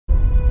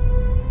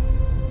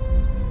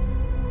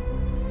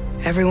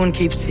Everyone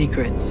keeps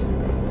secrets.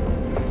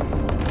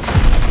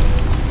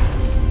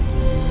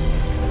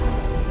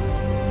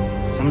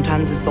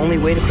 Sometimes it's the only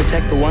way to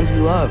protect the ones we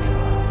love.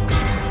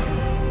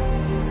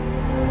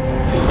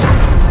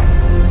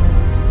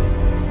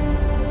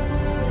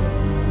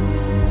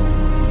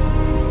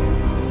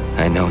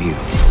 I know you.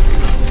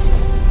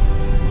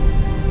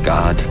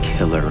 God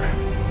killer.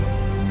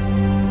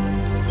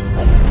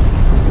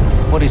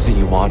 What is it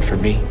you want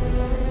from me?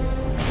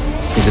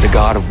 Is it a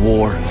god of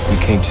war you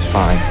came to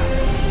find?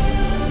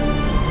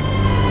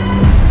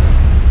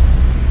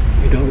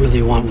 You don't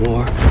really want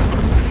war,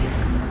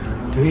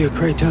 do you,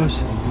 Kratos?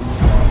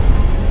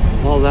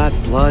 All that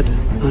blood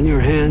on your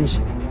hands?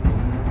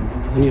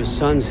 On your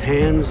son's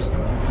hands?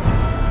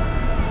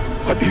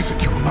 What is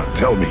it you will not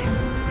tell me?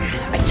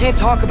 I can't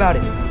talk about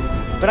it,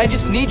 but I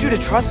just need you to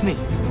trust me.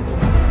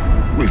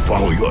 We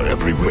follow your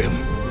every whim.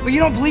 But you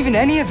don't believe in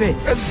any of it.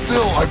 And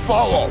still I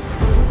follow.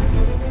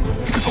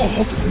 Because all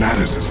that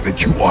matters is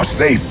that you are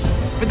safe.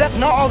 But that's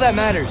not all that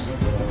matters.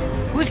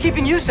 Who's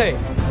keeping you safe?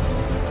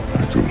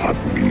 I do not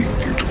need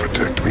you to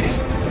protect me.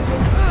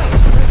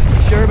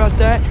 You sure about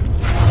that?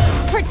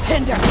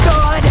 Pretender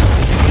god!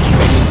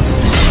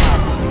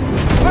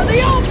 For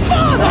the old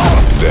father!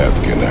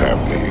 Death can have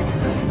me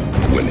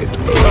when it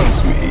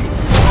earns me.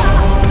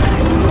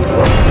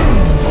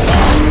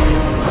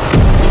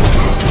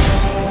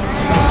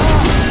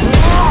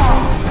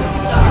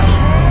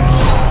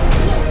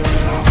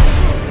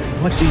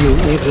 What do you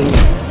even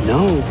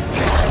know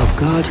of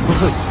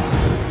godhood?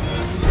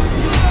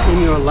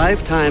 In your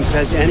lifetimes,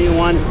 has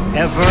anyone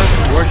ever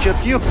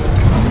worshipped you?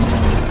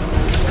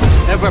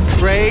 Ever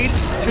prayed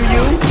to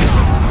you?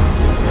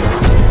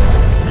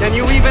 Can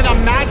you even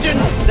imagine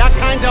that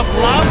kind of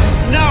love?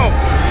 No!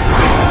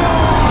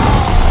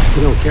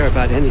 You don't care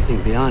about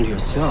anything beyond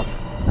yourself.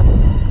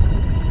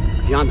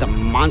 Beyond the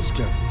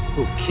monster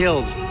who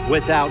kills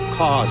without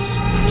cause.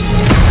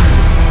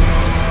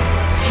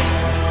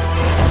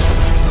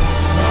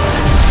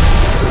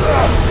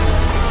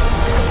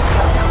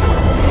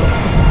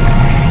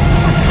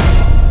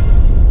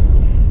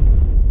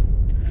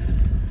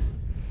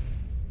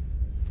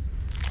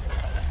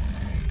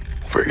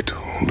 Fate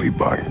only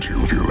binds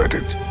you if you let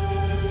it.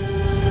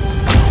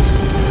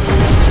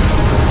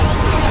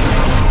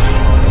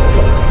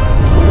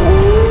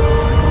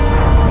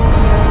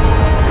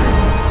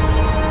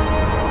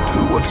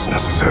 Do what is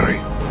necessary.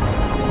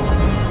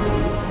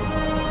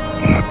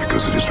 Not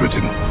because it is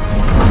written.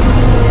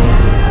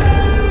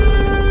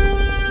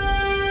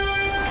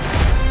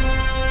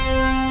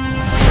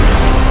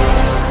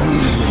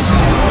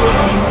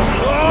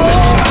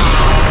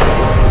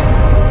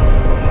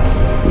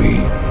 We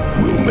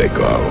will make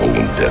our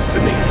own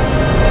destiny.